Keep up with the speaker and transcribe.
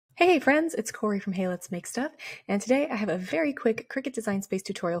Hey friends, it's Corey from Hey Let's Make Stuff, and today I have a very quick Cricut Design Space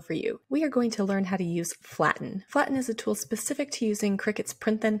tutorial for you. We are going to learn how to use Flatten. Flatten is a tool specific to using Cricut's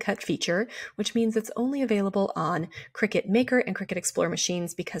Print Then Cut feature, which means it's only available on Cricut Maker and Cricut Explore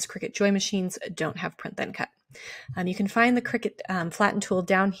machines because Cricut Joy machines don't have Print Then Cut. You can find the Cricut Flatten tool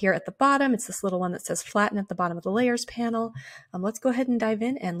down here at the bottom. It's this little one that says Flatten at the bottom of the Layers panel. Let's go ahead and dive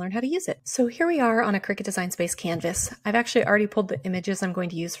in and learn how to use it. So here we are on a Cricut Design Space canvas. I've actually already pulled the images I'm going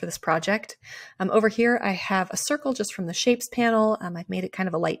to use for this project. Over here I have a circle just from the Shapes panel. I've made it kind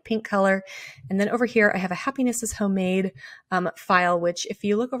of a light pink color. And then over here I have a Happiness is Homemade file, which if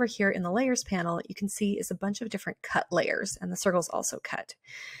you look over here in the Layers panel, you can see is a bunch of different cut layers, and the circle's also cut.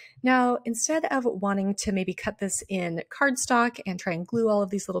 Now, instead of wanting to maybe cut this in cardstock and try and glue all of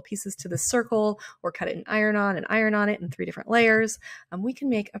these little pieces to the circle, or cut it in iron-on and iron on it in 3 different layers, we can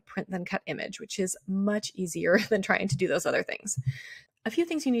make a print then cut image, which is much easier than trying to do those other things. A few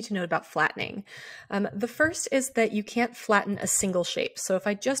things you need to know about flattening. The first is that you can't flatten a single shape. So if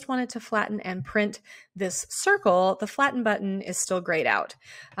I just wanted to flatten and print this circle, the flatten button is still grayed out.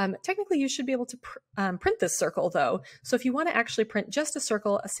 Technically, you should be able to print this circle though. So if you want to actually print just a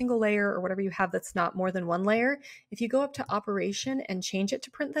circle, a single layer, or whatever you have that's not more than 1 layer, if you go up to Operation and change it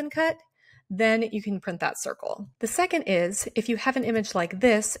to Print Then Cut, then you can print that circle. The second is, if you have an image like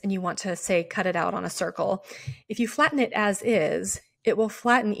this and you want to, say, cut it out on a circle, if you flatten it as is, it will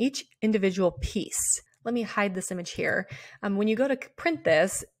flatten each individual piece. Let me hide this image here. When you go to print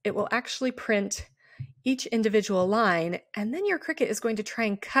this, it will actually print each individual line, and then your Cricut is going to try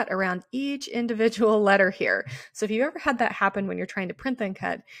and cut around each individual letter here. So if you've ever had that happen when you're trying to print then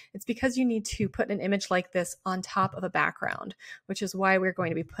cut, it's because you need to put an image like this on top of a background, which is why we're going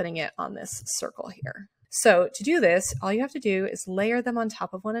to be putting it on this circle here. So to do this, all you have to do is layer them on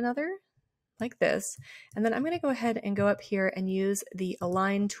top of one another, like this, and then I'm going to go ahead and go up here and use the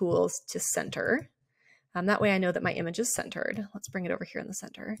Align tools to center. That way I know that my image is centered. Let's bring it over here in the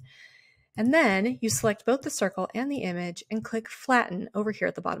center. And then you select both the circle and the image and click Flatten over here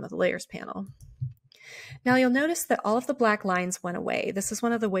at the bottom of the Layers panel. Now you'll notice that all of the black lines went away. This is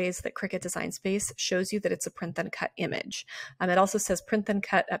one of the ways that Cricut Design Space shows you that it's a Print Then Cut image. It also says Print Then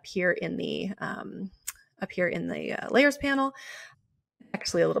Cut up here in the Layers panel.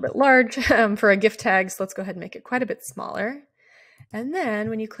 Actually a little bit large for a gift tag, so let's go ahead and make it quite a bit smaller. And then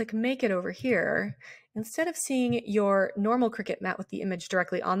when you click Make It over here, instead of seeing your normal Cricut mat with the image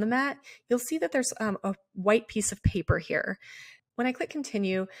directly on the mat, you'll see that there's a white piece of paper here. When I click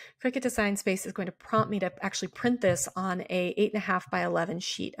Continue, Cricut Design Space is going to prompt me to actually print this on a 8.5 by 11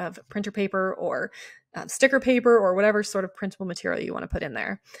 sheet of printer paper or sticker paper or whatever sort of printable material you want to put in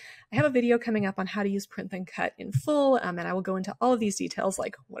there. I have a video coming up on how to use Print Then Cut in full, and I will go into all of these details,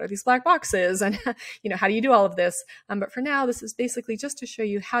 like what are these black boxes and how do you do all of this. But for now, this is basically just to show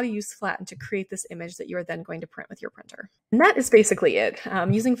you how to use Flatten to create this image that you are then going to print with your printer. And that is basically it.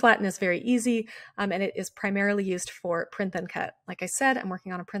 Using Flatten is very easy, and it is primarily used for Print Then Cut. Like I said, I'm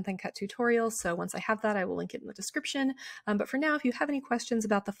working on a Print Then Cut tutorial, so once I have that, I will link it in the description. But for now, if you have any questions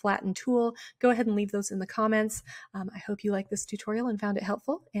about the Flatten tool, go ahead and leave those in the comments. I hope you liked this tutorial and found it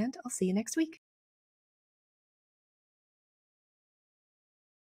helpful, and I'll see you next week.